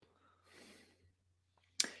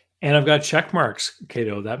And I've got check marks,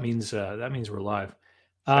 Cato. That means we're live.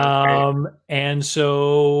 Sounds great. And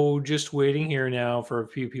so just waiting here now for a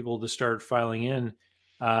few people to start filing in.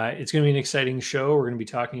 It's going to be an exciting show. We're going to be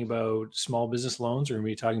talking about small business loans. We're going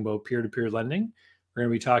to be talking about peer-to-peer lending. We're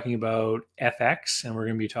going to be talking about FX, and we're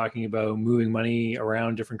going to be talking about moving money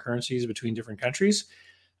around different currencies between different countries.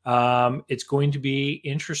 It's going to be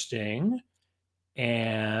interesting.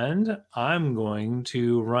 And I'm going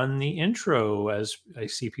to run the intro as I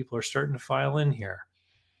see people are starting to file in here.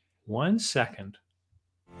 1 second.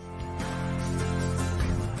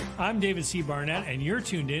 I'm David C. Barnett, and you're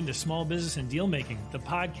tuned in to Small Business and Deal Making, the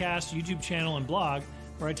podcast, YouTube channel, and blog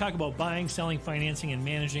where I talk about buying, selling, financing, and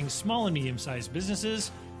managing small and medium-sized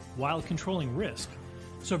businesses while controlling risk.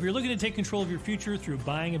 So if you're looking to take control of your future through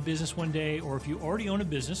buying a business one day, or if you already own a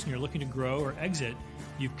business and you're looking to grow or exit,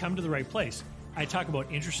 you've come to the right place. I talk about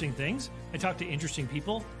interesting things, I talk to interesting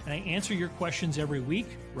people, and I answer your questions every week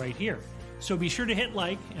right here. So be sure to hit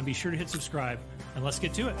like and be sure to hit subscribe, and let's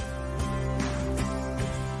get to it.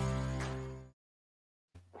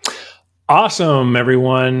 Awesome,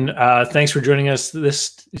 everyone. Thanks for joining us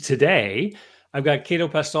today. I've got Cato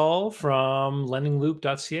Pastal from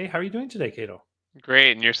lendingloop.ca. How are you doing today, Cato?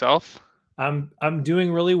 Great. And yourself? I'm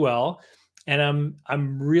doing really well, and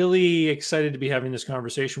I'm really excited to be having this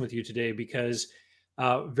conversation with you today because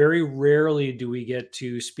very rarely do we get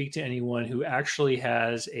to speak to anyone who actually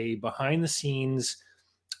has a behind the scenes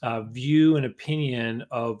view and opinion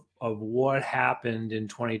of what happened in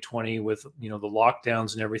 2020 with the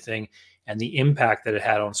lockdowns and everything, and the impact that it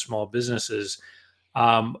had on small businesses.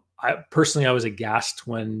 I was aghast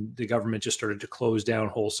when the government just started to close down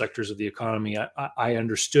whole sectors of the economy. I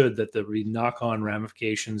understood that there would be knock-on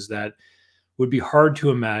ramifications that would be hard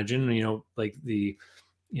to imagine. Like the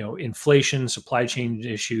inflation, supply chain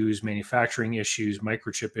issues, manufacturing issues,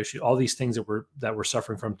 microchip issues, all these things that we're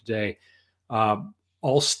suffering from today.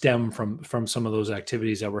 All stem from some of those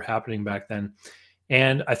activities that were happening back then.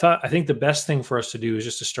 And I think the best thing for us to do is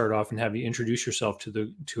just to start off and have you introduce yourself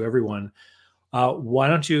to everyone. Why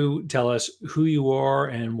don't you tell us who you are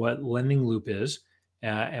and what Lending Loop is,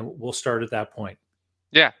 and we'll start at that point.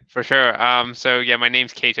 Yeah, for sure. My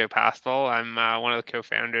name's Cato Pastel. I'm one of the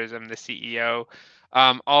co-founders. I'm the CEO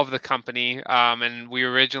of the company. And we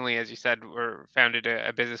originally, as you said, were founded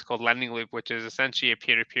a business called Lending Loop, which is essentially a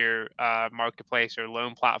peer-to-peer marketplace or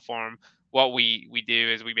loan platform. What we do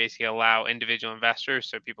is we basically allow individual investors,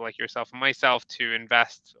 so people like yourself and myself, to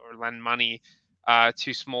invest or lend money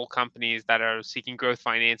to small companies that are seeking growth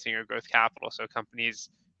financing or growth capital. So companies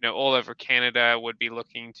all over Canada would be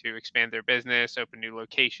looking to expand their business, open new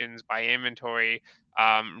locations, buy inventory,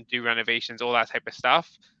 do renovations, all that type of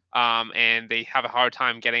stuff. And they have a hard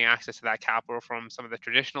time getting access to that capital from some of the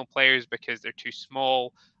traditional players because they're too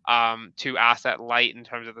small, too asset light in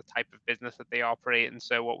terms of the type of business that they operate. And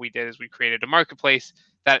so what we did is we created a marketplace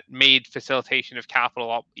that made facilitation of capital a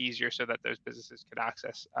lot easier so that those businesses could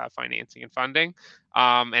access financing and funding.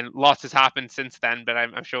 And lots has happened since then, but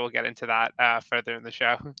I'm sure we'll get into that further in the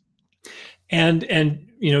show. And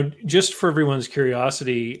just for everyone's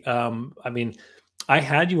curiosity, I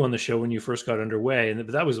had you on the show when you first got underway, and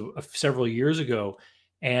that was several years ago.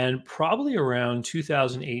 And probably around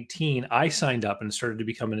 2018, I signed up and started to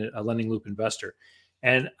become a Lending Loop investor.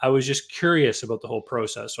 And I was just curious about the whole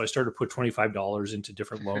process. So I started to put $25 into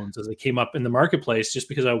different loans as they came up in the marketplace, just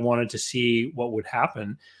because I wanted to see what would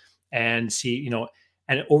happen and see,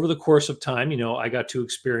 and over the course of time, I got to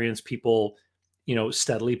experience people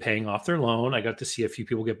steadily paying off their loan. I got to see a few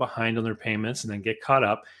people get behind on their payments and then get caught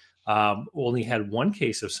up. Only had one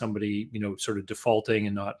case of somebody, sort of defaulting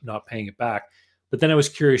and not paying it back. But then I was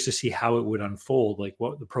curious to see how it would unfold, like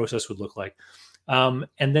what the process would look like. And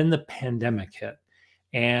then the pandemic hit.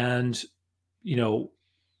 And,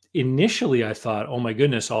 initially I thought, oh my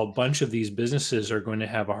goodness, a bunch of these businesses are going to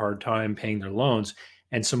have a hard time paying their loans.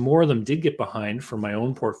 And some more of them did get behind for my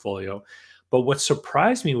own portfolio. But what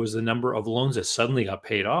surprised me was the number of loans that suddenly got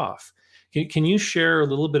paid off. Can you share a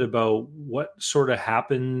little bit about what sort of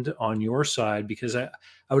happened on your side? Because I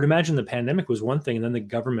would imagine the pandemic was one thing, and then the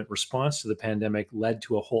government response to the pandemic led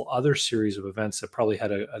to a whole other series of events that probably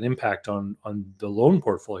had an impact on the loan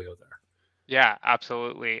portfolio there. Yeah,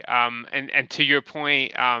 absolutely. And to your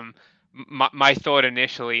point, my thought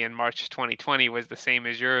initially in March 2020 was the same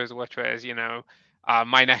as yours, which was,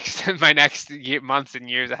 my next my next months and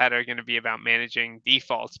years ahead are going to be about managing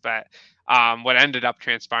defaults. But what ended up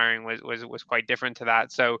transpiring was quite different to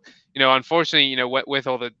that. So unfortunately, with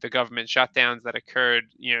all the government shutdowns that occurred,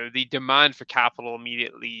 the demand for capital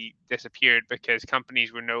immediately disappeared because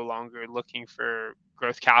companies were no longer looking for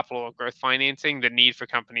growth capital or growth financing. The need for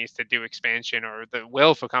companies to do expansion, or the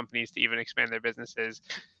will for companies to even expand their businesses,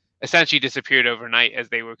 essentially disappeared overnight as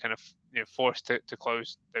they were kind of forced to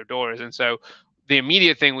close their doors. And so the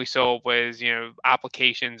immediate thing we saw was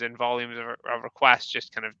applications and volumes of requests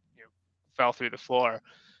just kind of fell through the floor.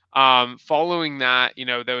 Following that,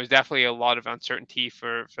 there was definitely a lot of uncertainty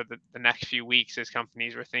for the next few weeks as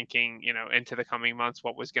companies were thinking, into the coming months,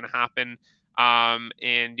 what was going to happen.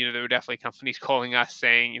 And there were definitely companies calling us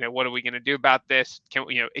saying, what are we going to do about this? Can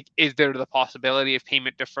we, is there the possibility of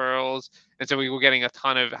payment deferrals? And so we were having a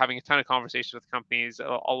ton of conversations with companies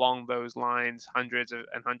along those lines, hundreds and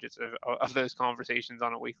hundreds of those conversations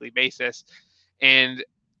on a weekly basis. And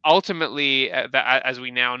ultimately, as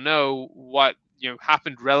we now know, what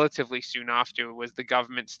happened relatively soon after was the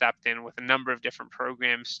government stepped in with a number of different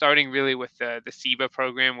programs, starting really with the SEBA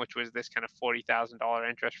program, which was this kind of $40,000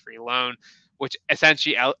 interest-free loan, which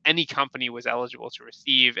essentially any company was eligible to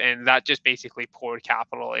receive, and that just basically poured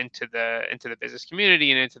capital into the business community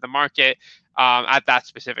and into the market at that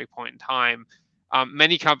specific point in time.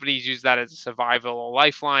 Many companies use that as a survival or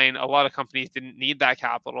lifeline. A lot of companies didn't need that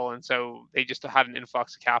capital, and so they just had an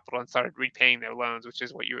influx of capital and started repaying their loans, which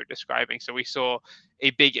is what you were describing. So we saw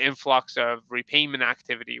a big influx of repayment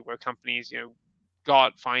activity where companies,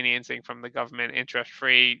 got financing from the government interest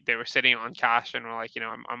free. They were sitting on cash and were like,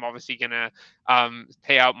 I'm obviously going to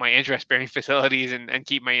pay out my interest bearing facilities and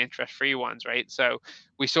keep my interest free ones, right? So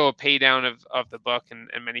we saw a pay down of the book, and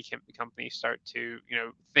many companies start to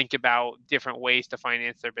think about different ways to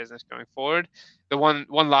finance their business going forward. The one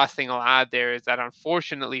last thing I'll add there is that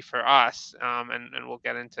unfortunately for us, and we'll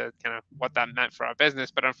get into kind of what that meant for our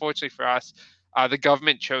business, but unfortunately for us, the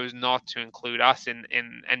government chose not to include us in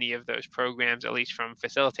any of those programs, at least from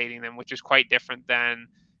facilitating them, which is quite different than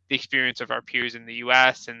the experience of our peers in the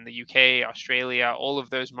US and the UK, Australia. All of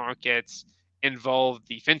those markets involve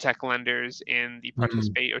the fintech lenders in the Mm.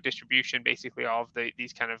 participate or distribution, basically, all of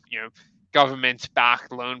these kind of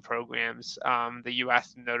government-backed loan programs. The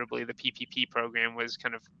US, notably the PPP program, was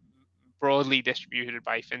kind of broadly distributed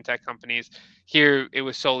by fintech companies. Here, it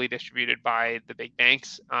was solely distributed by the big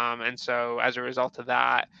banks, and so as a result of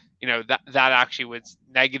that, that actually was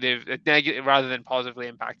negative rather than positively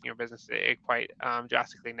impacting our business. It quite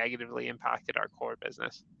drastically negatively impacted our core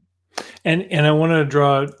business. And I want to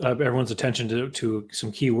draw everyone's attention to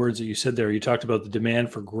some key words that you said there. You talked about the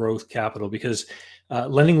demand for growth capital, because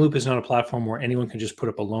Lending Loop is not a platform where anyone can just put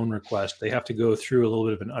up a loan request. They have to go through a little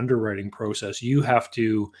bit of an underwriting process. You have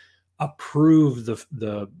to approve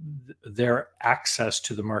their access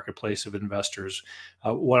to the marketplace of investors.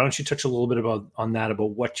 Why don't you touch a little bit about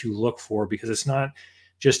what you look for, because it's not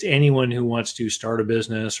just anyone who wants to start a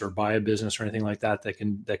business or buy a business or anything like that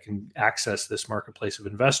can access this marketplace of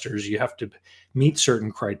investors. You have to meet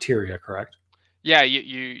certain criteria, correct? Yeah,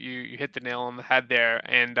 you hit the nail on the head there.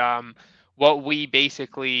 And what we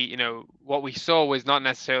basically, what we saw was not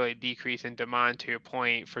necessarily a decrease in demand, to your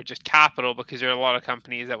point, for just capital, because there are a lot of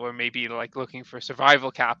companies that were maybe like looking for survival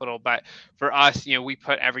capital. But for us, we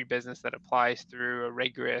put every business that applies through a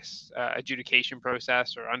rigorous adjudication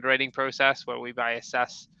process or underwriting process where we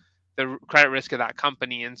assess the credit risk of that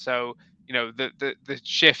company. And so the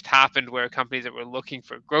shift happened where companies that were looking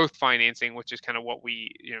for growth financing, which is kind of what we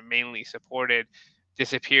mainly supported,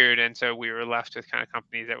 disappeared. And so we were left with kind of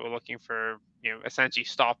companies that were looking for essentially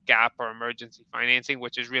stopgap or emergency financing,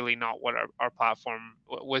 which is really not what our platform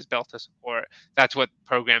was built to support. That's what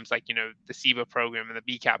programs like the SEBA program and the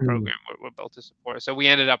BCAP Mm. program were built to support. So we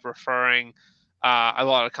ended up referring a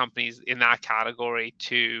lot of companies in that category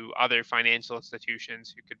to other financial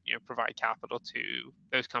institutions who could provide capital to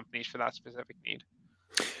those companies for that specific need.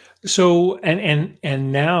 So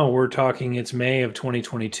and now we're talking. It's May of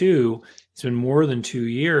 2022. It's been more than 2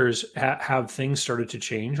 years. Have things started to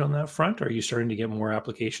change on that front? Are you starting to get more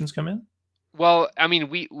applications come in? Well, I mean,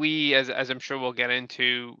 we as I'm sure we'll get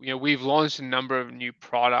into, we've launched a number of new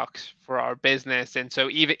products for our business, and so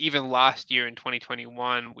even last year in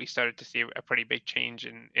 2021, we started to see a pretty big change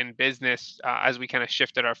in business as we kind of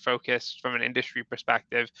shifted our focus from an industry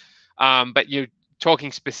perspective. But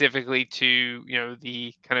talking specifically to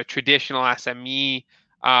the kind of traditional SME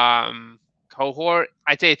cohort,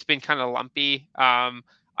 I'd say it's been kind of lumpy.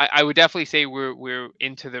 I would definitely say we're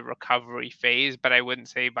into the recovery phase, but I wouldn't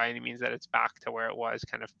say by any means that it's back to where it was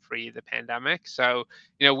kind of pre the pandemic. So,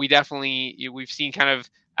 we've seen kind of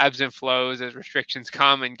ebbs and flows as restrictions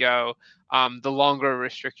come and go. The longer a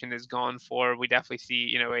restriction is gone for, we definitely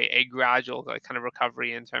see, a gradual like kind of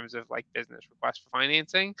recovery in terms of like business requests for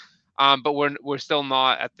financing. But we're still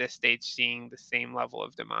not at this stage seeing the same level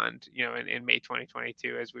of demand, in May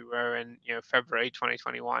 2022 as we were in, February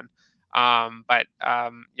 2021. But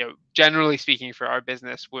generally speaking, for our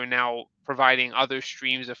business, we're now providing other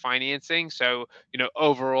streams of financing. So,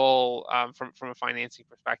 overall, from a financing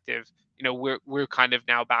perspective, we're kind of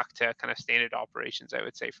now back to kind of standard operations, I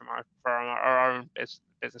would say, from our own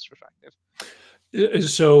business perspective.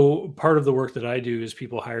 So part of the work that I do is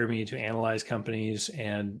people hire me to analyze companies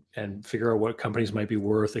and figure out what companies might be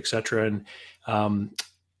worth, et cetera. Um,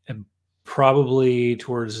 and probably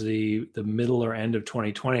towards the middle or end of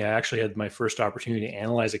 2020, I actually had my first opportunity to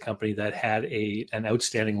analyze a company that had an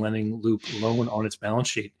outstanding Lending Loop loan on its balance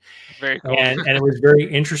sheet, Very cool. and it was very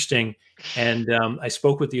interesting. And I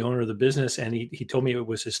spoke with the owner of the business, and he told me it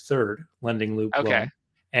was his third Lending Loop Okay. loan,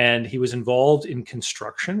 and he was involved in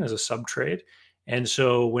construction as a sub trade. And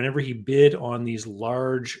so, whenever he bid on these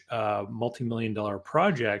large, multi-million dollar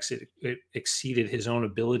projects, it exceeded his own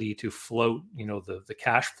ability to float, the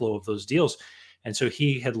cash flow of those deals. And so,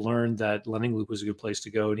 he had learned that Lending Loop was a good place to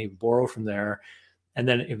go, and he'd borrow from there. And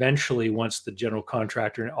then eventually, once the general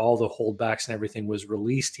contractor and all the holdbacks and everything was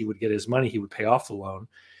released, he would get his money. He would pay off the loan,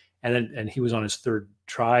 and he was on his third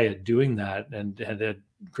try at doing that, and had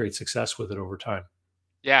great success with it over time.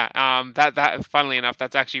 Yeah, that funnily enough,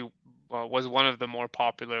 that's actually was one of the more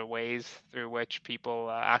popular ways through which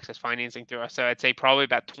people access financing through us. So I'd say probably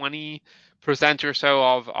about 20% or so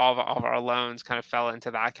of our loans kind of fell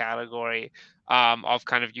into that category, of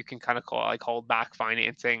kind of, you can kind of call it like hold back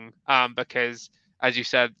financing, because as you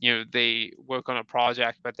said, they work on a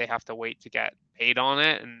project, but they have to wait to get paid on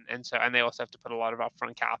it, and they also have to put a lot of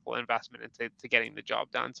upfront capital investment into getting the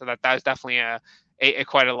job done. So that is definitely a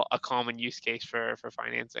quite a common use case for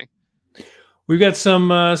financing. We've got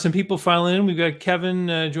some people filing in. We've got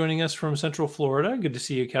Kevin joining us from Central Florida. Good to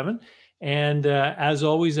see you, Kevin. And as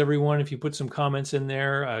always, everyone, if you put some comments in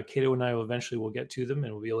there, Cato and I will get to them,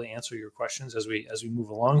 and we'll be able to answer your questions as we move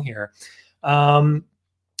along here.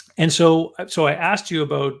 And so I asked you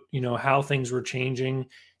about how things were changing,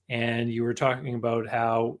 and you were talking about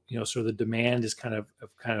how sort of the demand is kind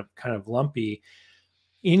of lumpy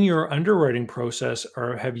in your underwriting process.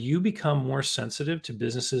 Or have you become more sensitive to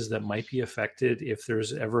businesses that might be affected if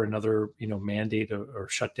there's ever another mandate or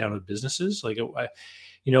shutdown of businesses? Like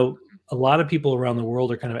a lot of people around the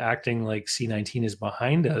world are kind of acting like C-19 is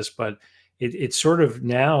behind us, but it's sort of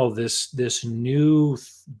now this new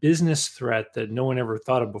business threat that no one ever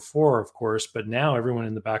thought of before, of course, but now everyone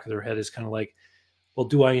in the back of their head is kind of like, well,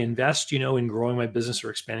 do I invest in growing my business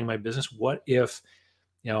or expanding my business? What if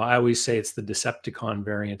I always say it's the Decepticon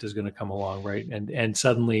variant is going to come along, right? And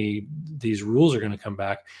suddenly these rules are going to come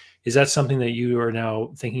back. Is that something that you are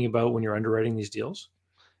now thinking about when you're underwriting these deals?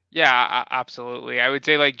 Yeah, absolutely. I would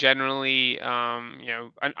say, like, generally,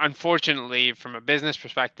 unfortunately, from a business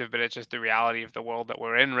perspective, but it's just the reality of the world that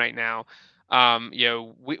we're in right now.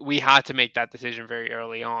 We had to make that decision very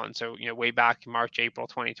early on. So, way back in March, April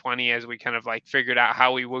 2020, as we kind of like figured out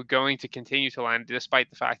how we were going to continue to lend, despite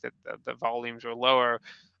the fact that the volumes were lower.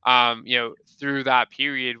 Through that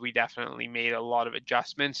period, we definitely made a lot of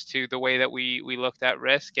adjustments to the way that we looked at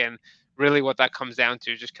risk. And really what that comes down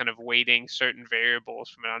to is just kind of weighting certain variables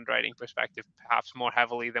from an underwriting perspective, perhaps more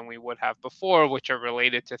heavily than we would have before, which are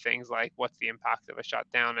related to things like what's the impact of a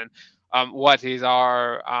shutdown, and what is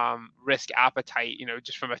our risk appetite,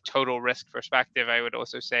 just from a total risk perspective. I would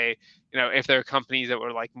also say, if there are companies that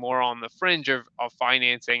were like more on the fringe of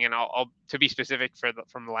financing, and I'll to be specific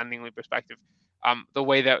from the Lending Loop perspective, the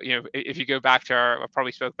way that, if you go back to I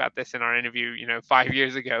probably spoke about this in our interview, 5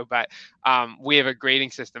 years ago, but we have a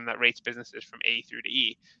grading system that rates businesses from A through to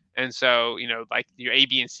E. And so, like your A,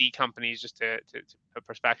 B, and C companies, just to put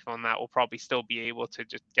perspective on that, will probably still be able to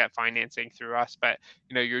just get financing through us. But,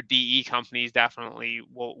 your DE companies definitely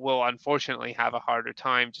will unfortunately have a harder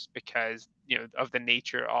time, just because, of the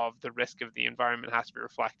nature of the risk of the environment has to be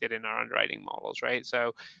reflected in our underwriting models, right?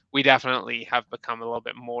 So we definitely have become a little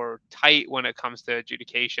bit more tight when it comes to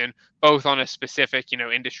adjudication, both on a specific,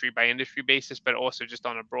 industry by industry basis, but also just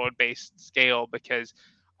on a broad based scale, because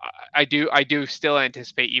I do still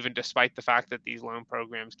anticipate, even despite the fact that these loan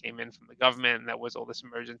programs came in from the government and that was all this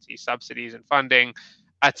emergency subsidies and funding,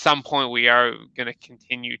 at some point we are going to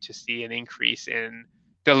continue to see an increase in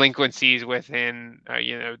delinquencies within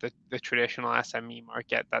the traditional SME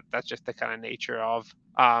market. That's just the kind of nature of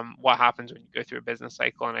what happens when you go through a business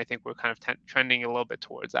cycle, and I think we're kind of trending a little bit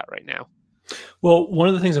towards that right now. Well, one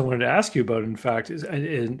of the things I wanted to ask you about, in fact, is,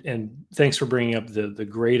 and thanks for bringing up the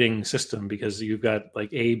grading system, because you've got like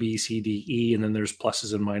A, B, C, D, E, and then there's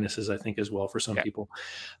pluses and minuses, I think, as well for some Yeah. people.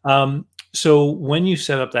 So when you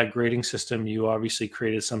set up that grading system, you obviously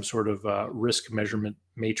created some sort of risk measurement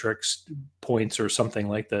matrix points or something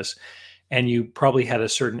like this, and you probably had a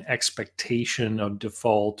certain expectation of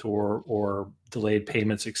default or delayed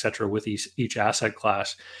payments, et cetera, with each asset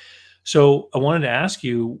class. So I wanted to ask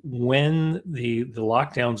you, when the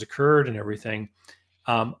lockdowns occurred and everything,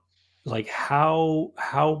 um, like how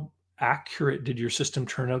accurate did your system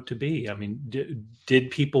turn out to be? I mean, did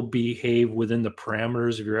people behave within the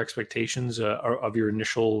parameters of your expectations, or of your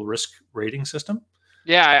initial risk rating system?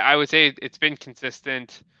 Yeah, I would say it's been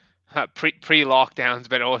consistent pre lockdowns,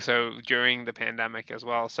 but also during the pandemic as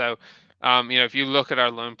well. So, if you look at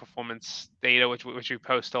our loan performance data, which we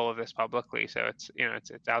post all of this publicly, so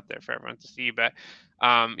it's out there for everyone to see. But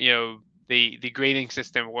the grading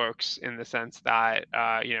system works in the sense that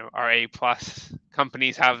our A plus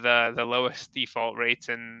companies have the lowest default rates,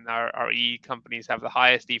 and our E companies have the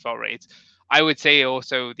highest default rates. I would say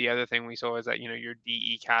also the other thing we saw is that your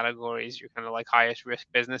DE categories, your kind of like highest risk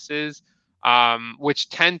businesses, which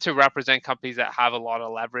tend to represent companies that have a lot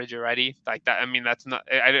of leverage already. Like that, I mean, that's not.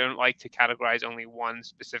 I don't like to categorize only one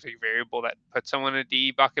specific variable that puts someone in a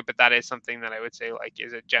DE bucket, but that is something that I would say like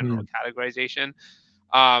is a general Mm, categorization.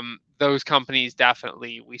 Those companies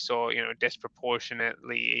definitely we saw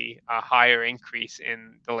disproportionately a higher increase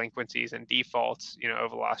in delinquencies and defaults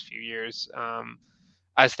over the last few years.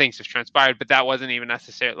 As things have transpired, but that wasn't even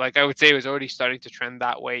necessary. Like I would say, it was already starting to trend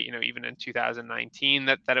that way. Even in 2019,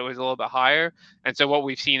 that it was a little bit higher. And so what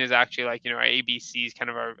we've seen is actually like our ABCs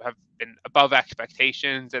kind of have been above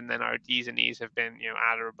expectations, and then our D's and E's have been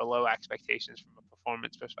at or below expectations from a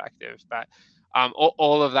performance perspective. But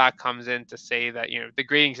all of that comes in to say that the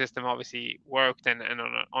grading system obviously worked, and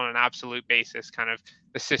on an absolute basis, kind of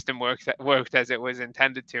the system worked as it was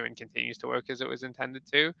intended to, and continues to work as it was intended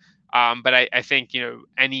to. But I think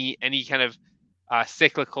any kind of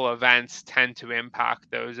cyclical events tend to impact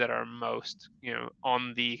those that are most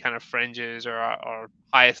on the kind of fringes, or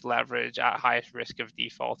highest leverage at highest risk of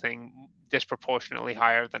defaulting disproportionately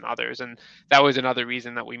higher than others. And that was another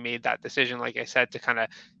reason that we made that decision, like I said, to kind of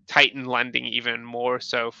tighten lending even more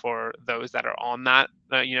so for those that are on that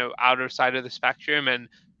outer side of the spectrum, and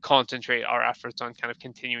concentrate our efforts on kind of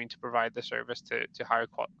continuing to provide the service to higher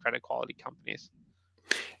credit quality companies.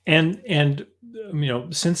 and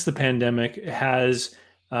since the pandemic, has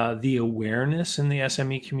the awareness in the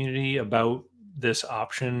SME community about this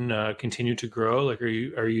option continued to grow? Like, are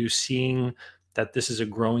you seeing that this is a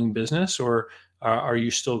growing business, or are you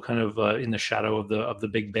still kind of in the shadow of the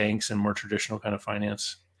big banks and more traditional kind of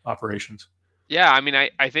finance operations? Yeah, I mean,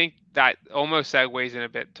 I think that almost segues in a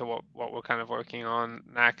bit to what we're kind of working on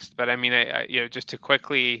next. But I mean, just to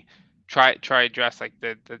quickly try address like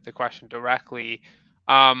the question directly.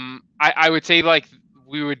 I would say like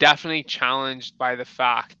we were definitely challenged by the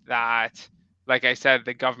fact that, like I said,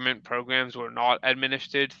 the government programs were not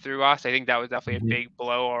administered through us. I think that was definitely a Mhm. big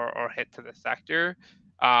blow or hit to the sector.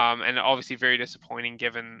 And obviously very disappointing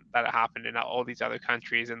given that it happened in all these other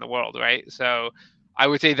countries in the world, right? So I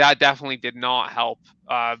would say that definitely did not help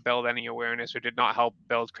build any awareness, or did not help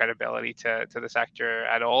build credibility to the sector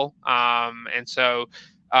at all. And so,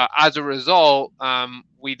 as a result,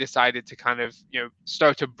 we decided to kind of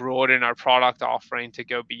start to broaden our product offering to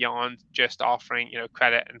go beyond just offering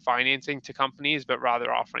credit and financing to companies, but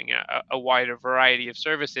rather offering a wider variety of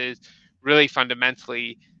services, really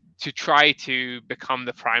fundamentally to try to become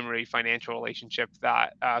the primary financial relationship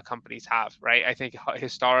that companies have. Right? I think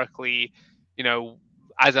historically, you know,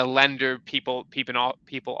 as a lender, people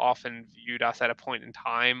often viewed us at a point in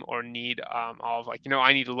time or need of like,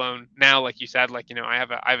 I need a loan now, like you said, like I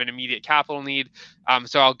have an immediate capital need,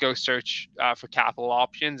 so I'll go search for capital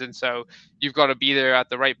options. And so you've got to be there at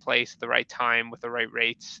the right place at the right time with the right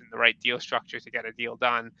rates and the right deal structure to get a deal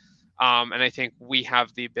done. And I think we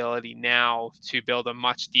have the ability now to build a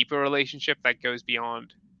much deeper relationship that goes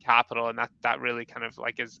beyond capital, and that really kind of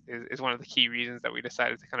like is one of the key reasons that we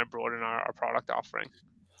decided to kind of broaden our product offering.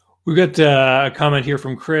 We've got a comment here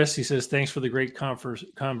from Chris. He says, "Thanks for the great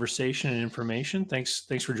conversation and information. Thanks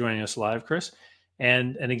for joining us live, Chris."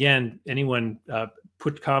 And again, anyone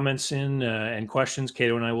put comments in and questions.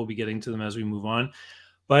 Cato and I will be getting to them as we move on.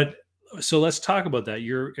 But so let's talk about that.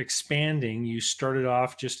 You're expanding. You started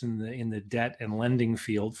off just in the debt and lending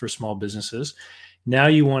field for small businesses. Now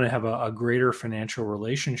you want to have a greater financial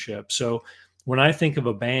relationship. So when I think of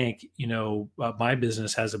a bank, my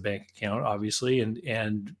business has a bank account, obviously,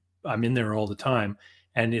 and I'm in there all the time.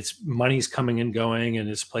 and it's money's coming and going, and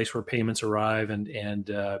it's a place where payments arrive, and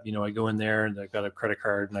I go in there and I've got a credit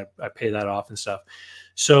card and I pay that off and stuff.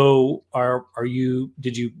 So are you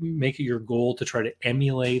did you make it your goal to try to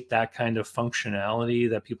emulate that kind of functionality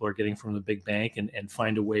that people are getting from the big bank, and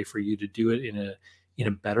find a way for you to do it in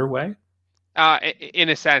a better way? In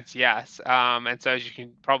a sense, yes. And so as you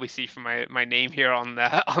can probably see from my name here on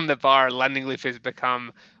the on the bar, Lending Loop has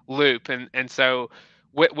become Loop, and so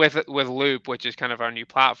with Loop, which is kind of our new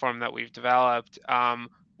platform that we've developed,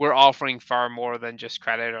 we're offering far more than just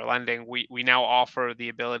credit or lending. We now offer the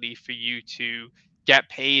ability for you to get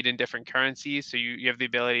paid in different currencies. So you have the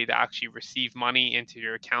ability to actually receive money into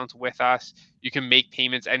your account with us. You can make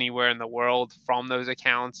payments anywhere in the world from those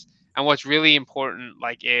accounts. And what's really important,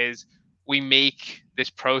 like, is we make this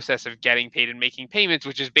process of getting paid and making payments,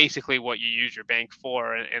 which is basically what you use your bank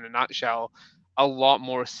for in a nutshell, a lot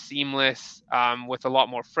more seamless, with a lot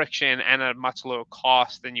more friction and a much lower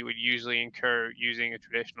cost than you would usually incur using a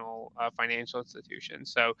traditional financial institution.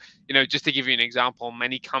 So, just to give you an example,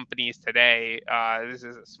 many companies today, this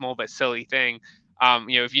is a small but silly thing.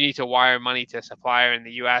 If you need to wire money to a supplier in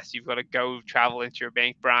the US, you've got to go travel into your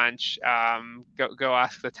bank branch, go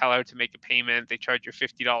ask the teller to make a payment. They charge you a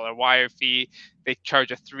 $50 wire fee. They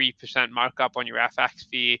charge a 3% markup on your FX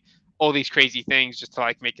fee. All these crazy things just to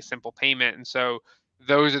like make a simple payment. And so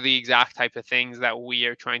those are the exact type of things that we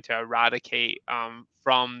are trying to eradicate,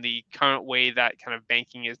 from the current way that kind of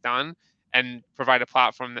banking is done, and provide a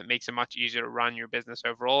platform that makes it much easier to run your business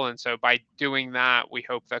overall. And so by doing that, we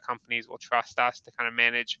hope that companies will trust us to kind of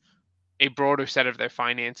manage a broader set of their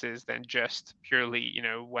finances than just purely,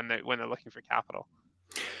 when they're looking for capital.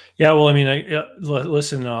 Yeah, well, I mean,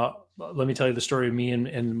 listen. Let me tell you the story of me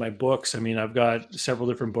and my books. I mean, I've got several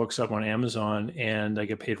different books up on Amazon, and I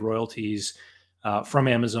get paid royalties from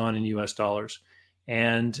Amazon in U.S. dollars.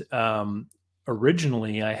 And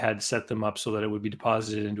originally, I had set them up so that it would be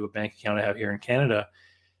deposited into a bank account I have here in Canada,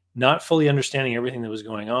 not fully understanding everything that was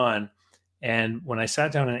going on. And when I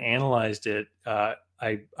sat down and analyzed it,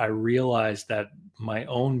 I realized that my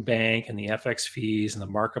own bank and the FX fees and the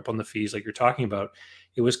markup on the fees, like you're talking about,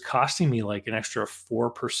 it was costing me like an extra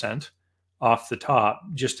 4% off the top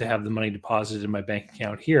just to have the money deposited in my bank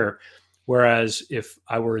account here. Whereas if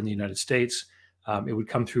I were in the United States, it would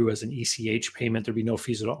come through as an ECH payment. There'd be no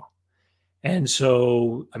fees at all. And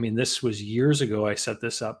so, I mean, this was years ago. I set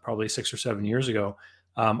this up probably 6 or 7 years ago.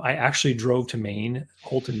 I actually drove to Maine,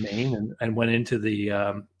 Holton, Maine, and went into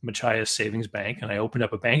the Machias Savings Bank, and I opened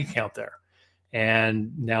up a bank account there.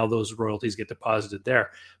 And now those royalties get deposited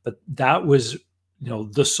there. But that was,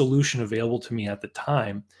 the solution available to me at the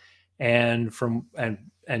time. And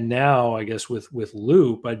now, I guess with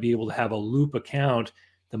Loop, I'd be able to have a Loop account.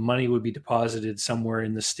 The money would be deposited somewhere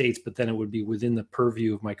in the States, but then it would be within the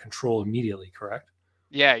purview of my control immediately, correct?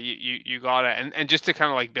 Yeah, you got it. And just to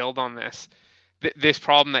kind of like build on this, this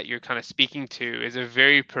problem that you're kind of speaking to is a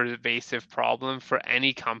very pervasive problem for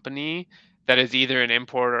any company that is either an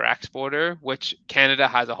importer or exporter, which Canada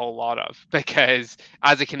has a whole lot of. Because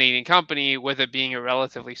as a Canadian company, with it being a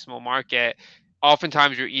relatively small market,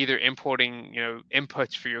 oftentimes you're either importing,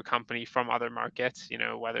 inputs for your company from other markets,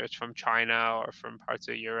 whether it's from China or from parts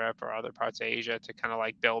of Europe or other parts of Asia to kind of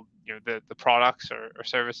like build, the products or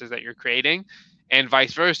services that you're creating, and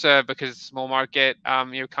vice versa, because it's a small market.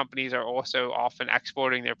 Companies are also often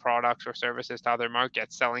exporting their products or services to other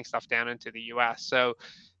markets, selling stuff down into the US. So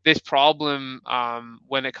this problem,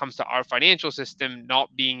 when it comes to our financial system not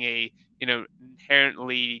being a,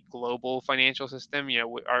 inherently global financial system,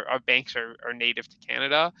 our banks are native to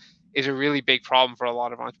Canada, is a really big problem for a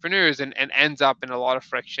lot of entrepreneurs, and ends up in a lot of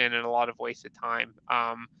friction and a lot of wasted time.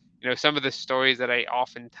 Some of the stories that I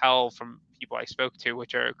often tell from people I spoke to,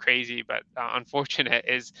 which are crazy but unfortunate,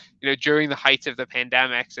 is, during the heights of the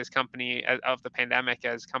pandemics, of the pandemic,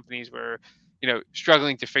 as companies were,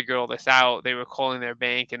 struggling to figure all this out, they were calling their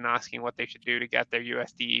bank and asking what they should do to get their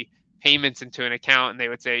USD payments into an account, and they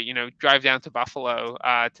would say, drive down to Buffalo,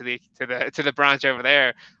 to the branch over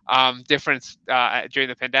there. Difference during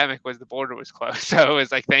the pandemic was the border was closed, so it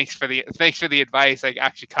was like, thanks for the advice. I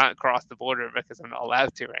actually can't cross the border because I'm not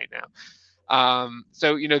allowed to right now.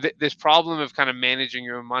 So this problem of kind of managing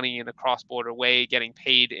your money in a cross-border way, getting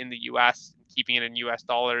paid in the U.S., keeping it in U.S.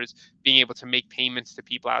 dollars, being able to make payments to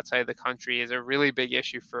people outside the country is a really big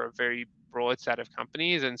issue for a very broad set of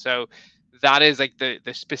companies. And so that is like the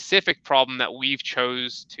specific problem that we've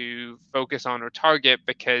chose to focus on or target,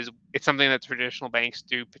 because it's something that traditional banks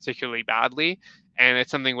do particularly badly, and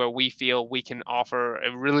it's something where we feel we can offer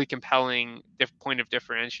a really compelling point of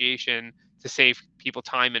differentiation to save people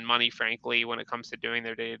time and money, frankly, when it comes to doing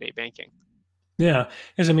their day-to-day banking. Yeah,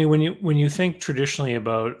 because I mean, when you think traditionally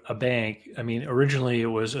about a bank, I mean, originally it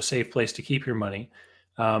was a safe place to keep your money,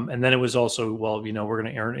 and then it was also, well, we're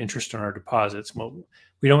going to earn interest on our deposits. Well,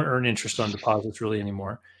 we don't earn interest on deposits really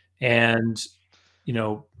anymore, and you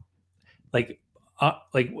know, like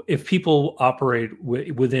if people operate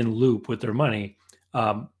within Loop with their money,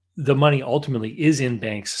 the money ultimately is in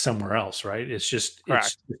banks somewhere else, right? It's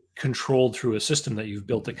Correct. controlled through a system that you've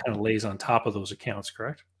built that kind of lays on top of those accounts,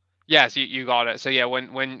 correct? Yes, you got it. So yeah,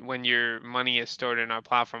 when your money is stored in our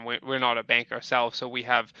platform, we're not a bank ourselves, so we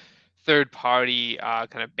have third party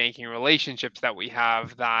kind of banking relationships that we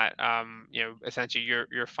have that essentially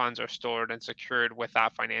your funds are stored and secured with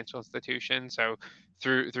that financial institution. So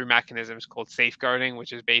through mechanisms called safeguarding,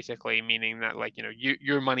 which is basically meaning that like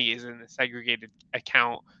your money is in a segregated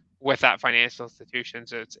account with that financial institution,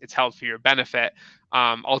 so it's held for your benefit,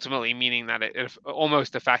 ultimately meaning that it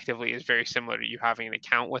almost effectively is very similar to you having an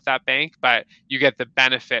account with that bank, but you get the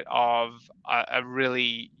benefit of a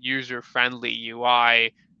really user-friendly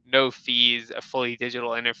UI, no fees, a fully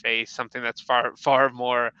digital interface, something that's far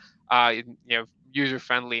more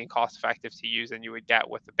user-friendly and cost-effective to use than you would get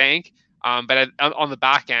with the bank. But on the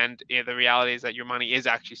back end, the reality is that your money is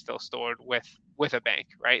actually still stored with a bank,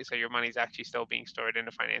 right? So your money is actually still being stored in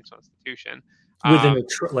a financial institution. Within Um,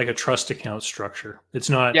 like a trust account structure. It's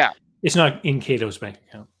not in Cato's bank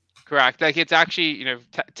account. Correct. Like it's actually,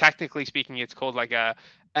 technically speaking, it's called like an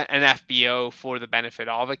FBO for the benefit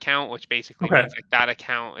of account, which basically Okay. means like that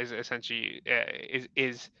account is essentially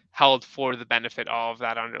is held for the benefit of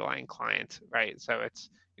that underlying client, right? So it's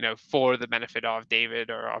for the benefit of David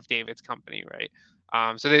or of David's company, right?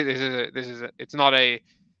 So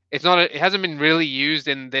it hasn't been really used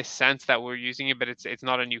in this sense that we're using it, but it's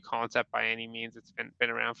not a new concept by any means. It's been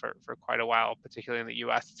around for quite a while, particularly in the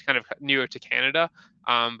U.S. It's kind of newer to Canada,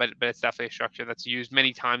 but it's definitely a structure that's used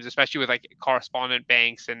many times, especially with like correspondent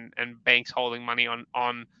banks and banks holding money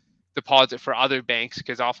on deposit for other banks,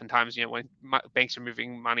 because oftentimes when banks are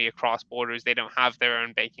moving money across borders, they don't have their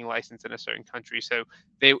own banking license in a certain country, so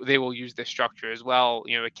they will use this structure as well.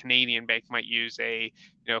 A Canadian bank might use a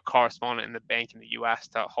correspondent in the bank in the US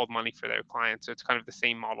to hold money for their clients. So it's kind of the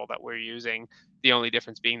same model that we're using. The only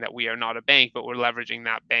difference being that we are not a bank, but we're leveraging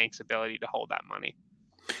that bank's ability to hold that money.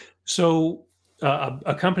 So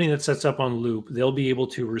a company that sets up on Loop, they'll be able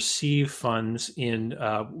to receive funds in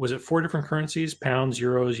was it four different currencies: pounds,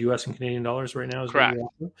 euros, US, and Canadian dollars. Right now is what Correct. you're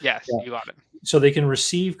after. Yes, Yeah. you got it. So they can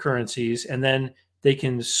receive currencies, and then they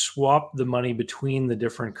can swap the money between the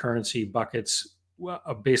different currency buckets,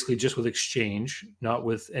 basically just with exchange, not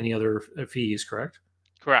with any other fees. Correct?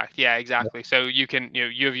 Correct. Yeah, Yeah. exactly. So you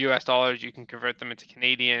have US dollars, you can convert them into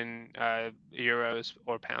Canadian, euros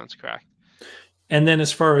or pounds. Correct. And then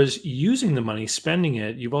as far as using the money, spending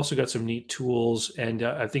it, you've also got some neat tools, and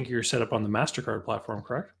I think you're set up on the Mastercard platform,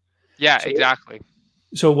 correct? Yeah, So exactly.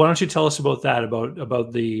 So why don't you tell us about that,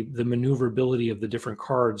 about the maneuverability of the different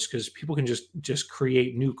cards? Because people can just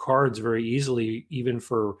create new cards very easily, even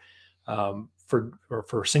for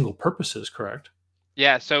single purposes, correct?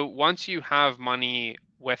 Yeah, so once you have money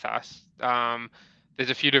with us, there's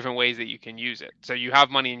a few different ways that you can use it. So you have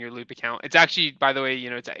money in your Loop account. It's actually, by the way,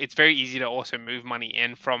 it's very easy to also move money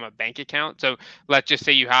in from a bank account. So let's just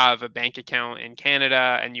say you have a bank account in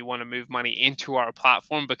Canada and you want to move money into our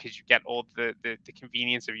platform because you get all the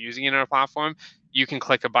convenience of using it in our platform. You can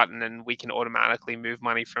click a button and we can automatically move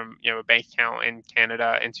money from a bank account in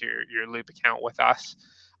Canada into your Loop account with us.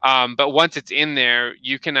 But once it's in there,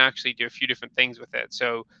 you can actually do a few different things with it.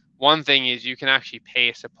 So one thing is you can actually pay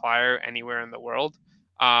a supplier anywhere in the world,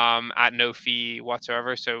 at no fee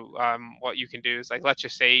whatsoever. So what you can do is like, let's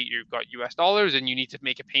just say you've got US dollars and you need to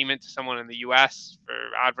make a payment to someone in the US for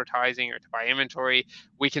advertising or to buy inventory.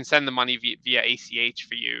 We can send the money via ACH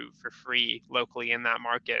for you for free locally in that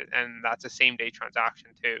market. And that's a same day transaction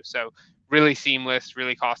too. So really seamless,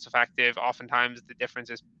 really cost effective. Oftentimes the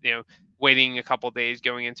difference is, waiting a couple days,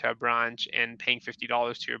 going into a branch and paying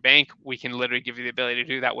 $50 to your bank. We can literally give you the ability to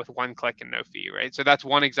do that with one click and no fee, right? So that's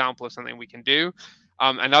one example of something we can do.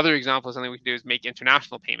 Another example of something we can do is make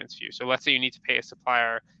international payments for you. So let's say you need to pay a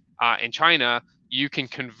supplier in China, you can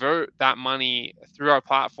convert that money through our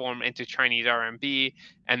platform into Chinese RMB,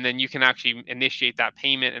 and then you can actually initiate that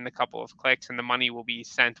payment in a couple of clicks, and the money will be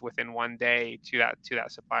sent within one day to that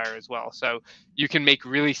supplier as well. So you can make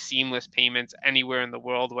really seamless payments anywhere in the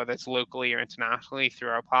world, whether it's locally or internationally, through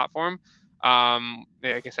our platform.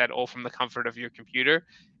 Like I said, all from the comfort of your computer.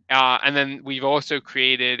 And then we've also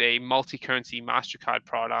created a multi-currency Mastercard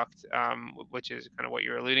product, which is kind of what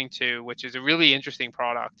you're alluding to, which is a really interesting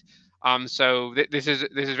product. So this is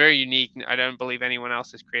very unique. I don't believe anyone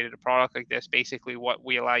else has created a product like this. Basically, what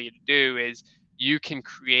we allow you to do is you can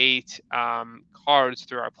create cards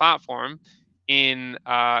through our platform in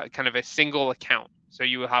kind of a single account. So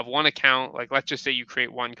you will have one account, like let's just say you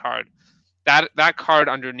create one card. That card,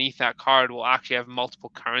 underneath that card, will actually have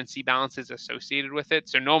multiple currency balances associated with it.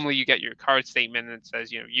 So normally you get your card statement and it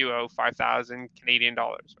says, you owe 5,000 Canadian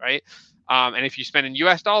dollars, right? And if you spend in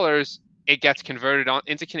US dollars, it gets converted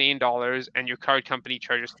into Canadian dollars, and your card company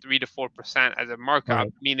charges 3 to 4% as a markup,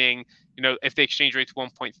 Right. meaning, if the exchange rate's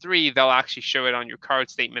 1.3, they'll actually show it on your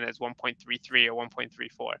card statement as 1.33 or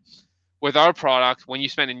 1.34. With our product, when you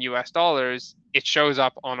spend in US dollars, it shows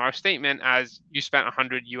up on our statement as you spent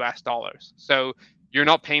 100 US dollars. So you're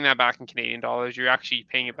not paying that back in Canadian dollars. You're actually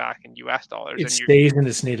paying it back in US dollars, It and stays in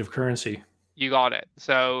its native currency. you got it.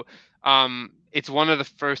 So it's one of the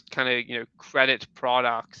first kind of credit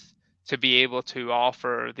products to be able to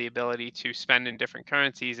offer the ability to spend in different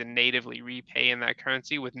currencies and natively repay in that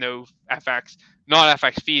currency with no FX, not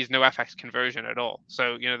FX fees, no FX conversion at all.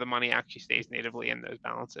 So the money actually stays natively in those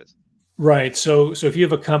balances. Right. So if you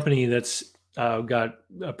have a company that's got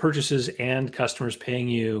purchases and customers paying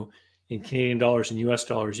you in Canadian dollars and US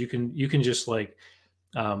dollars, you can just like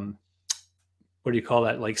what do you call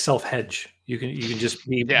that? Like self hedge. You can just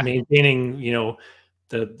be Yeah. maintaining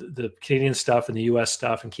the Canadian stuff and the US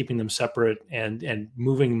stuff and keeping them separate and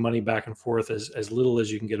moving money back and forth as little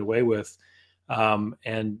as you can get away with.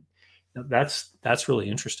 And that's really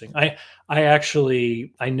interesting.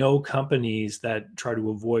 I know companies that try to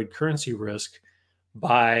avoid currency risk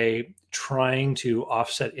by trying to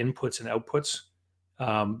offset inputs and outputs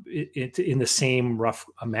in the same rough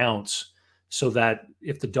amounts, so that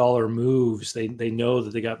if the dollar moves, they know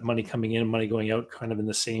that they got money coming in, money going out, kind of in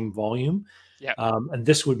the same volume. Yeah. And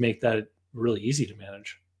this would make that really easy to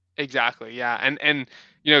manage. Exactly. Yeah. And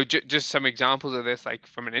just some examples of this, like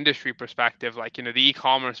from an industry perspective, like the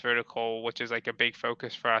e-commerce vertical, which is like a big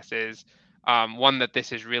focus for us, is one that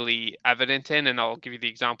this is really evident in. And I'll give you the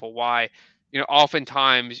example why.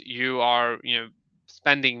 Oftentimes you are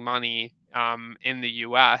spending money in the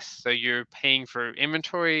US, so you're paying for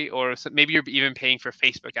inventory, or maybe you're even paying for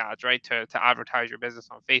Facebook ads, right, to advertise your business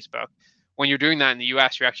on Facebook. When you're doing that in the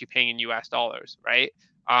US, you're actually paying in US dollars, right?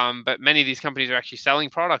 But many of these companies are actually selling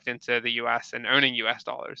product into the US and earning US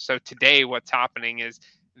dollars. So today, what's happening is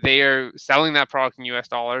they are selling that product in US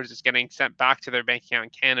dollars. It's getting sent back to their bank account in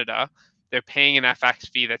Canada. They're paying an FX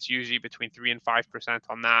fee that's usually between 3 and 5%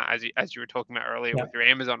 on that, as you were talking about earlier Yeah. with your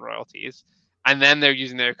Amazon royalties. And then they're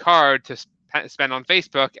using their card to spend on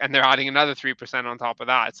Facebook, and they're adding another 3% on top of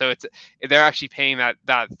that. So they're actually paying that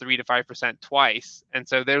 3 to 5% twice, and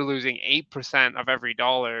so they're losing 8% of every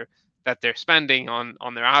dollar that they're spending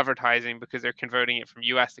on their advertising, because they're converting it from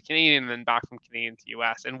US to Canadian and then back from Canadian to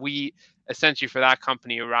US. And we essentially, for that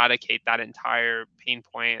company, eradicate that entire pain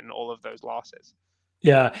point and all of those losses.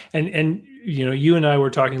 Yeah, and you and I were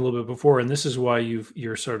talking a little bit before, and this is why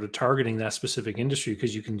you're sort of targeting that specific industry,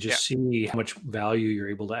 because you can Yeah. just see how much value you're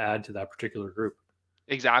able to add to that particular group.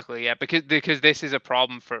 Exactly. Yeah, because this is a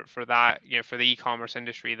problem for that, for the e-commerce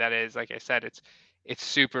industry, that is, like I said, it's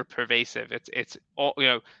super pervasive. It's all,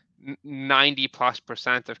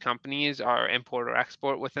 90+% of companies are import or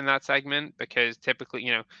export within that segment, because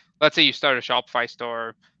typically, let's say you start a Shopify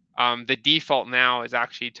store. The default now is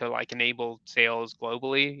actually to like enable sales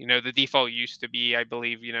globally. The default used to be, I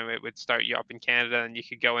believe, it would start you up in Canada and you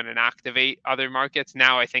could go in and activate other markets.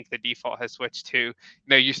 Now I think the default has switched to,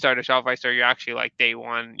 you start a Shopify store, you're actually like day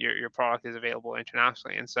one, your product is available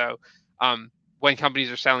internationally. And so when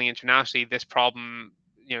companies are selling internationally, this problem,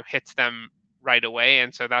 hits them right away.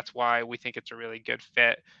 And so that's why we think it's a really good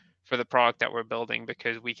fit for the product that we're building,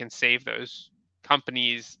 because we can save those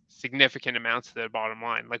companies significant amounts to their bottom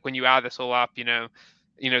line. Like when you add this all up, the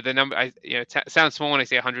number, it sounds small when I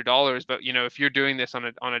say $100, but if you're doing this on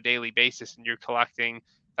a daily basis and you're collecting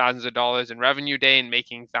thousands of dollars in revenue a day and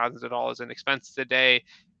making thousands of dollars in expenses a day,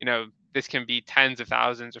 this can be tens of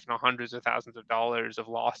thousands, if not hundreds of thousands of dollars of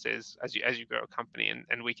losses as you grow a company,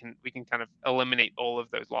 and we can kind of eliminate all of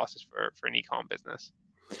those losses for an e-com business.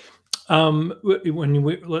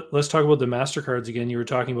 Let's talk about the Mastercards again. You were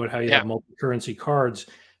talking about how you Yeah. have multi-currency cards,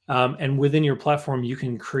 and within your platform, you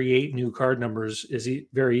can create new card numbers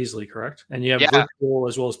very easily, correct? And you have Yeah. virtual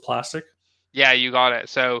as well as plastic. Yeah, you got it.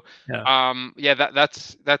 So, Yeah. yeah,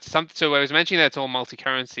 that's something. So I was mentioning that it's all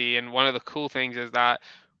multi-currency, and one of the cool things is that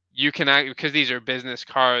you can because these are business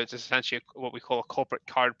cards, it's essentially what we call a corporate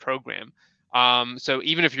card program. So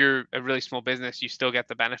even if you're a really small business, you still get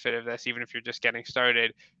the benefit of this, even if you're just getting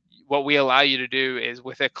started. What we allow you to do is,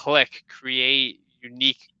 with a click, create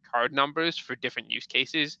unique card numbers for different use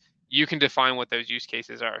cases you can define what those use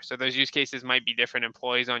cases are. So those use cases might be different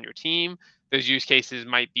employees on your team. Those use cases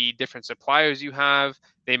might be different suppliers you have.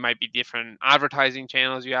 They might be different advertising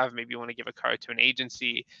channels you have. Maybe you want to give a card to an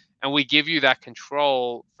agency. And we give you that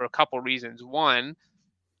control for a couple reasons. One,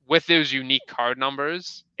 with those unique card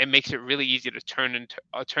numbers, it makes it really easy to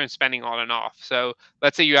turn spending on and off. So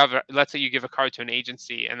let's say you give a card to an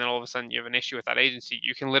agency, and then all of a sudden you have an issue with that agency.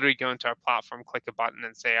 You can literally go into our platform, click a button,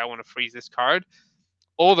 and say, "I want to freeze this card."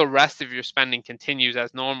 All the rest of your spending continues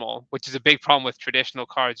as normal, which is a big problem with traditional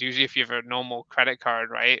cards. Usually, if you have a normal credit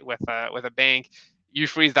card, right, with a bank, you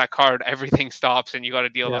freeze that card, everything stops, and you got to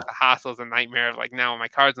deal Yeah. with the hassles and nightmare of like, now my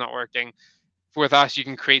card's not working. With us, you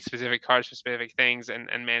can create specific cards for specific things and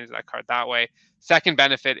manage that card that way. Second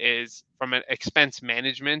benefit is from an expense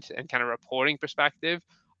management and kind of reporting perspective.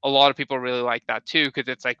 A lot of people really like that too because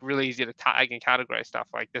it's like really easy to tag and categorize stuff.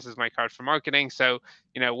 Like this is my card for marketing. So,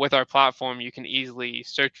 with our platform, you can easily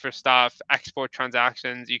search for stuff, export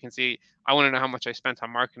transactions. You can see, I want to know how much I spent on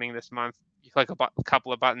marketing this month. You click a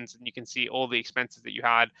couple of buttons and you can see all the expenses that you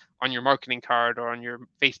had on your marketing card or on your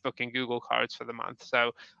Facebook and Google cards for the month.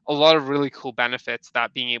 So a lot of really cool benefits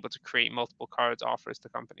that being able to create multiple cards offers to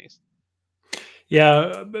companies.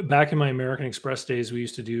 Yeah, back in my American Express days, we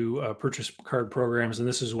used to do purchase card programs, and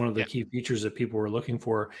this is one of the Yeah. key features that people were looking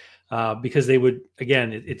for because they would,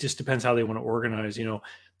 again, it just depends how they want to organize.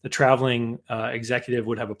 The traveling executive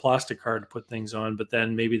would have a plastic card to put things on, but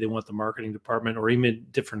then maybe they want the marketing department or even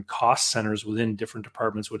different cost centers within different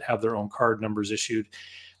departments would have their own card numbers issued.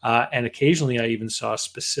 And occasionally, I even saw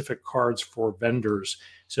specific cards for vendors.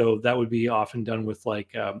 So that would be often done with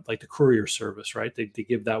like the courier service, right? They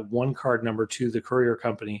give that one card number to the courier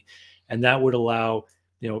company, and that would allow,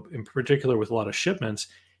 in particular with a lot of shipments,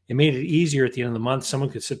 it made it easier at the end of the month. Someone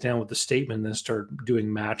could sit down with the statement and then start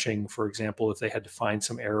doing matching. For example, if they had to find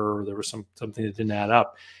some error or there was something that didn't add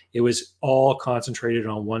up, it was all concentrated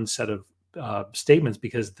on one set of statements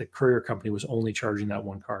because the courier company was only charging that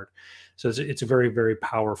one card. So it's a very, very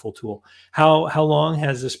powerful tool. How long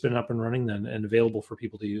has this been up and running then and available for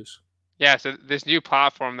people to use? Yeah, so this new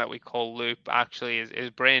platform that we call Loop actually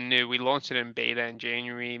is brand new. We launched it in beta in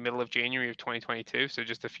January, middle of January of 2022, so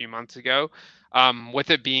just a few months ago.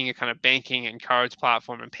 With it being a kind of banking and cards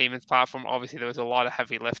platform and payments platform, obviously there was a lot of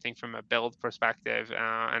heavy lifting from a build perspective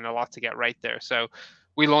and a lot to get right there. So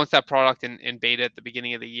we launched that product in beta at the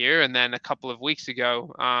beginning of the year, and then a couple of weeks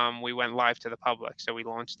ago, we went live to the public. So we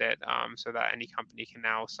launched it so that any company can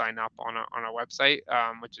now sign up on our website,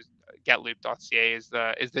 which is getloop.ca is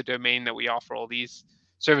the domain that we offer all these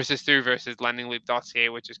services through versus lendingloop.ca,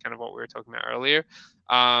 which is kind of what we were talking about earlier.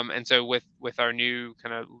 And so with our new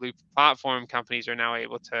kind of Loop platform, companies are now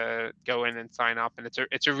able to go in and sign up, and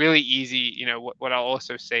it's a really easy. What I'll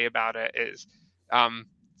also say about it is.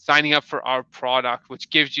 Signing up for our product, which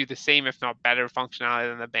gives you the same, if not better, functionality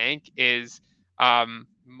than the bank, is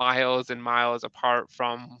miles and miles apart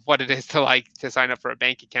from what it is to sign up for a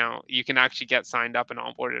bank account. You can actually get signed up and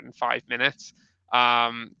onboarded in 5 minutes.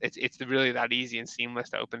 It's really that easy and seamless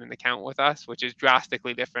to open an account with us, which is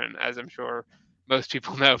drastically different, as I'm sure most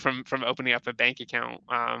people know from opening up a bank account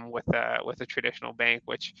with a traditional bank,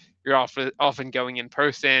 which you're often going in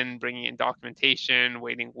person, bringing in documentation,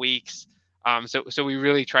 waiting weeks. So we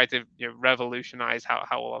really try to revolutionize how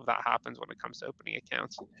all of that happens when it comes to opening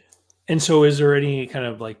accounts. And so is there any kind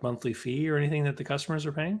of like monthly fee or anything that the customers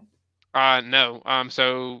are paying? No.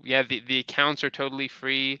 So yeah, the accounts are totally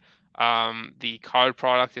free. The card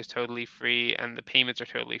product is totally free, and the payments are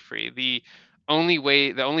totally free. The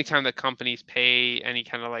only time that companies pay any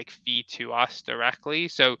kind of like fee to us directly.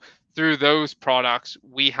 So through those products,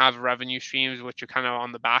 we have revenue streams which are kind of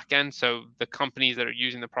on the back end. So the companies that are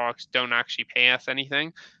using the products don't actually pay us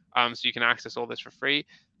anything. So you can access all this for free.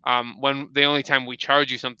 When the only time we charge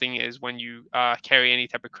you something is when you carry any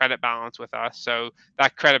type of credit balance with us. So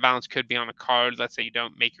that credit balance could be on a card. Let's say you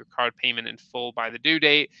don't make your card payment in full by the due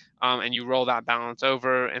date, and you roll that balance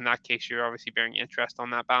over. In that case, you're obviously bearing interest on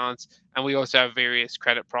that balance. And we also have various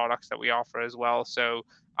credit products that we offer as well. So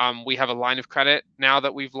we have a line of credit now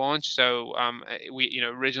that we've launched. So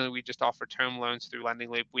originally we just offered term loans through Lending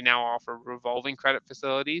Loop. We now offer revolving credit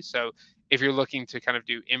facilities. So if you're looking to kind of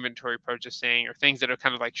do inventory purchasing or things that are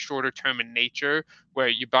kind of like shorter term in nature, where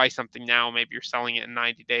you buy something now, maybe you're selling it in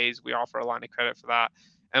 90 days, we offer a line of credit for that.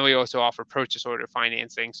 And we also offer purchase order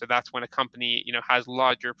financing. So that's when a company, has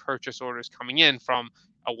larger purchase orders coming in from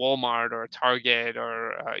a Walmart or a Target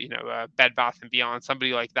or a Bed Bath and Beyond,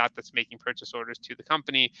 somebody like that that's making purchase orders to the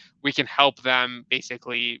company. We can help them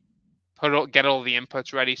basically get all the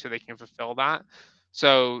inputs ready so they can fulfill that.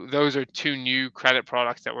 So those are two new credit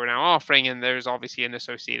products that we're now offering, and there's obviously an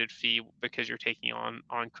associated fee because you're taking on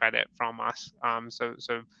credit from us.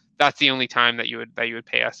 So that's the only time that you would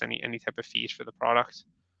pay us any type of fees for the product.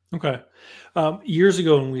 Okay. Years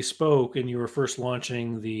ago, when we spoke, and you were first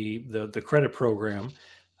launching the credit program,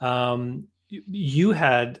 you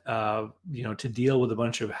had to deal with a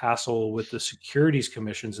bunch of hassle with the securities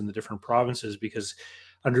commissions in the different provinces because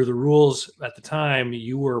under the rules at the time,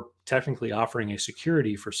 you were technically offering a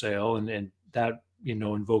security for sale, and that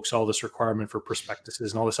invokes all this requirement for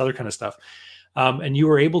prospectuses and all this other kind of stuff. And you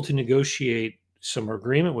were able to negotiate some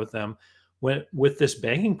agreement with them with this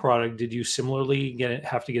banking product. Did you similarly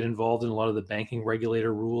have to get involved in a lot of the banking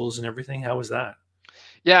regulator rules and everything? How was that?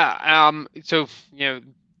 Yeah. So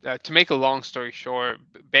to make a long story short,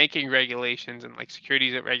 banking regulations and like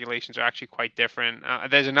securities regulations are actually quite different.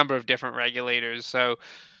 There's a number of different regulators. So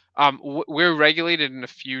we're regulated in a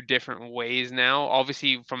few different ways now.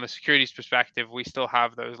 Obviously, from a securities perspective, we still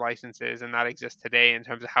have those licenses, and that exists today in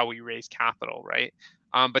terms of how we raise capital, right?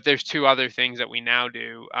 But there's two other things that we now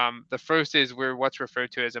do. The first is we're what's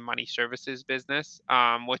referred to as a money services business,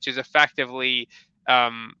 which is effectively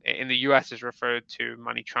in the U.S. is referred to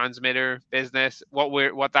money transmitter business.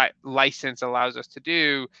 What that license allows us to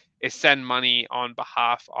do is send money on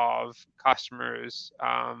behalf of customers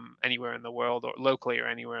anywhere in the world or locally or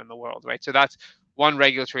anywhere in the world, right? So that's one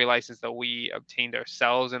regulatory license that we obtained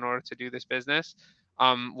ourselves in order to do this business.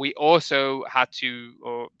 We also had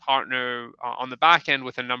to partner on the back end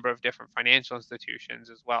with a number of different financial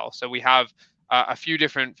institutions as well. So we have a few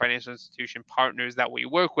different financial institution partners that we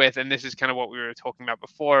work with, and this is kind of what we were talking about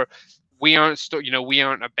before. We aren't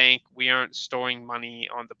a bank. We aren't storing money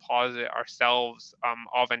on deposit ourselves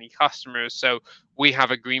of any customers. So we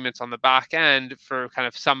have agreements on the back end for kind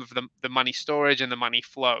of some of the money storage and the money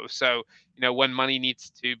flow. So when money needs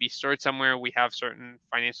to be stored somewhere, we have certain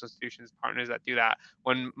financial institutions partners that do that.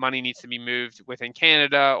 When money needs to be moved within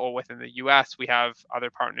Canada or within the US, we have other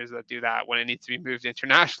partners that do that. When it needs to be moved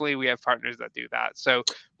internationally, we have partners that do that. So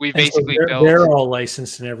we And so basically built. they're all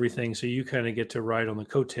licensed and everything, so you kind of get to ride on the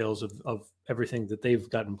coattails of everything that they've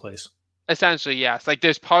got in place. Essentially, yes. Like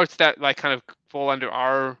there's parts that like kind of fall under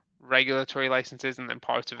our regulatory licenses and then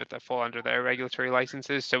parts of it that fall under their regulatory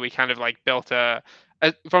licenses. So we kind of like built a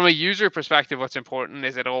from a user perspective, what's important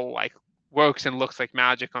is it all like works and looks like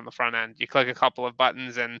magic on the front end. You click a couple of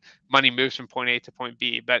buttons and money moves from point A to point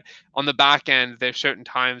B. But on the back end, there's certain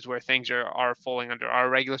times where things are falling under our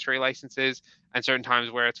regulatory licenses and certain times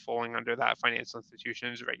where it's falling under that financial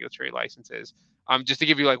institution's regulatory licenses. Just to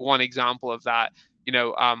give you like one example of that,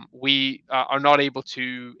 we are not able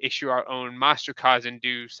to issue our own MasterCards and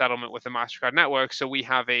do settlement with the MasterCard network. So we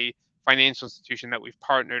have a financial institution that we've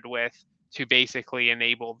partnered with to basically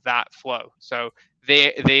enable that flow. So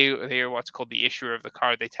they are what's called the issuer of the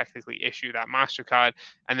card. They technically issue that MasterCard,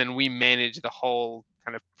 and then we manage the whole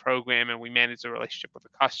kind of program and we manage the relationship with the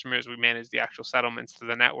customers. We manage the actual settlements to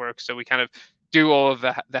the network. So we kind of do all of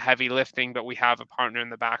the heavy lifting, but we have a partner in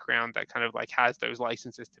the background that kind of like has those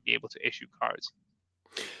licenses to be able to issue cards.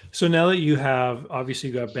 So now that you have obviously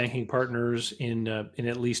you got banking partners in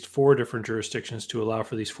at least four different jurisdictions to allow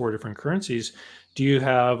for these four different currencies, do you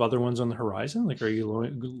have other ones on the horizon? Like, are you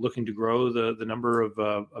looking to grow the number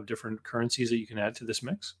of different currencies that you can add to this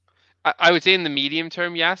mix? I would say in the medium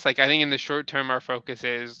term, yes. Like I think in the short term, our focus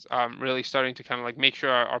is really starting to kind of like make sure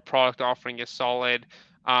our product offering is solid.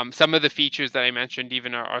 Some of the features that I mentioned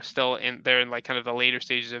even are still in they're in like kind of the later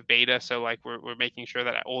stages of beta. So like we're making sure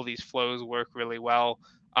that all these flows work really well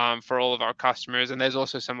for all of our customers. And there's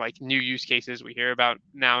also some like new use cases we hear about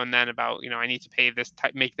now and then about I need to pay this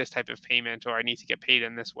type, make this type of payment, or I need to get paid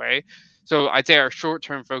in this way. So I'd say our short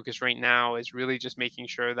term focus right now is really just making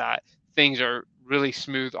sure that things are really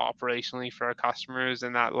smooth operationally for our customers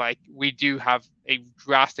and that like we do have a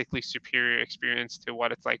drastically superior experience to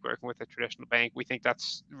what it's like working with a traditional bank. We think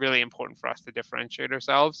that's really important for us to differentiate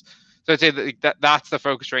ourselves. So I'd say that's the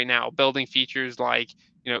focus right now, building features like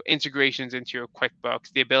integrations into your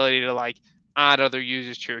QuickBooks, the ability to like add other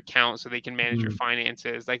users to your account so they can manage your Mm.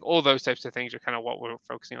 finances, like all those types of things are kind of what we're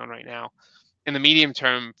focusing on right now. In the medium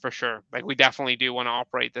term, for sure, like we definitely do want to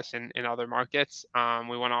operate this in other markets.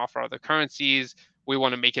 We want to offer other currencies. We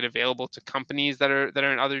want to make it available to companies that are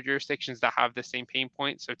in other jurisdictions that have the same pain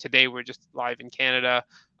point. So today we're just live in Canada.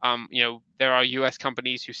 There are U.S.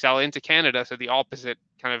 companies who sell into Canada, so the opposite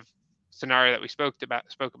kind of scenario that we spoke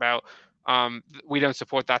about. We don't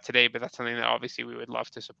support that today, but that's something that obviously we would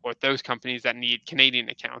love to support those companies that need Canadian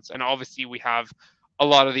accounts. And obviously we have a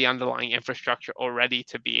lot of the underlying infrastructure already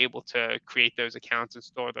to be able to create those accounts and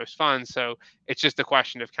store those funds. So it's just a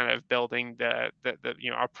question of kind of building the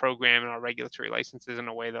our program and our regulatory licenses in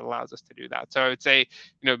a way that allows us to do that. So I would say,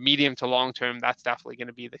 medium to long term, that's definitely going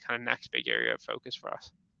to be the kind of next big area of focus for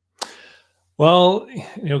us. Well,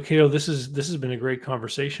 Cato, this has been a great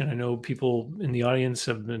conversation. I know people in the audience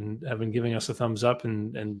have been giving us a thumbs up,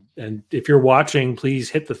 and if you're watching, please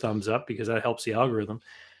hit the thumbs up because that helps the algorithm.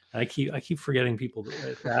 I keep forgetting people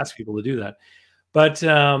to ask people to do that. But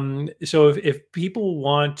so if people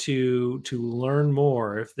want to learn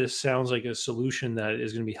more, if this sounds like a solution that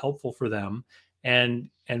is going to be helpful for them, and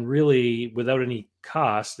really without any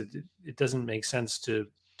cost, it doesn't make sense to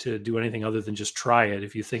do anything other than just try it.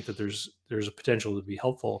 If you think that there's a potential to be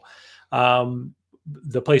helpful,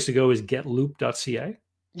 the place to go is getloop.ca.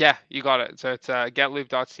 Yeah, you got it. So it's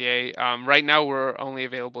getloop.ca. Right now, we're only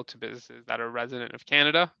available to businesses that are resident of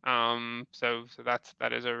Canada. So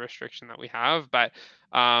that is a restriction that we have. But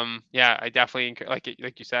yeah, I definitely like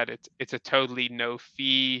you said, it's a totally no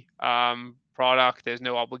fee product. There's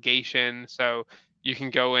no obligation. So you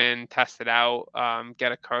can go in, test it out,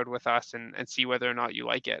 get a card with us, and see whether or not you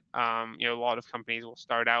like it. A lot of companies will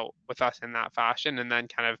start out with us in that fashion, and then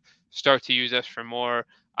kind of start to use us for more.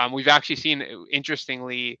 We've actually seen,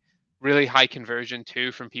 interestingly, really high conversion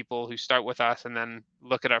too from people who start with us and then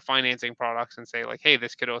look at our financing products and say like, hey,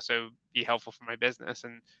 this could also be helpful for my business.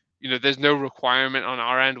 And there's no requirement on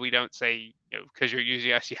our end. We don't say, because you're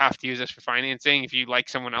using us, you have to use us for financing. If you like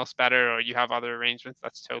someone else better or you have other arrangements,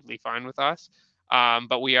 that's totally fine with us.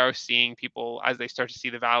 But we are seeing people, as they start to see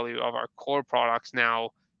the value of our core products now,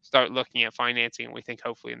 start looking at financing. And we think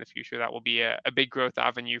hopefully in the future that will be a big growth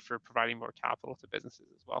avenue for providing more capital to businesses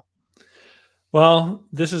as well. Well,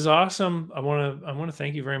 this is awesome. I want to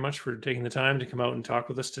thank you very much for taking the time to come out and talk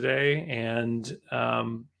with us today. And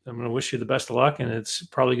I'm going to wish you the best of luck. And it's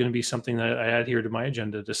probably going to be something that I add here to my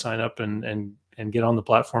agenda to sign up and get on the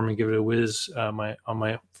platform and give it a whiz for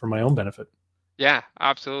my own benefit. Yeah,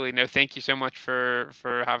 absolutely. No, thank you so much for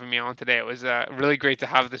having me on today. It was really great to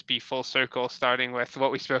have this be full circle, starting with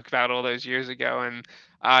what we spoke about all those years ago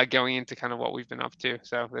and going into kind of what we've been up to.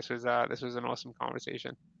 So this was an awesome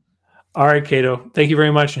conversation. All right, Cato. Thank you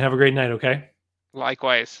very much and have a great night, okay?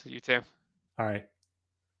 Likewise. You too. All right.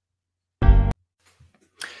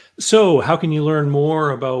 So how can you learn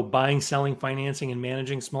more about buying, selling, financing, and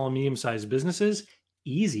managing small and medium-sized businesses?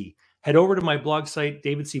 Easy. Head over to my blog site,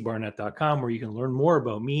 davidcbarnett.com, where you can learn more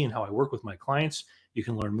about me and how I work with my clients. You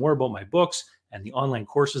can learn more about my books and the online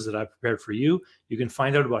courses that I've prepared for you. You can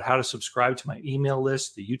find out about how to subscribe to my email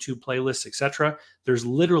list, the YouTube playlists, etc. There's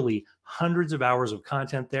literally hundreds of hours of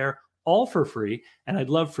content there, all for free, and I'd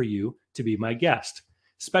love for you to be my guest.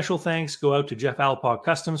 Special thanks go out to Jeff Alpaugh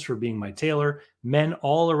Customs for being my tailor. Men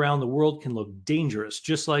all around the world can look dangerous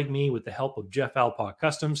just like me with the help of Jeff Alpaugh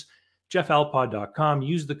Customs. JeffAlpaugh.com.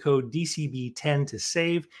 Use the code DCB10 to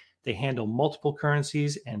save. They handle multiple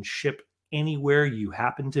currencies and ship anywhere you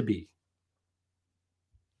happen to be.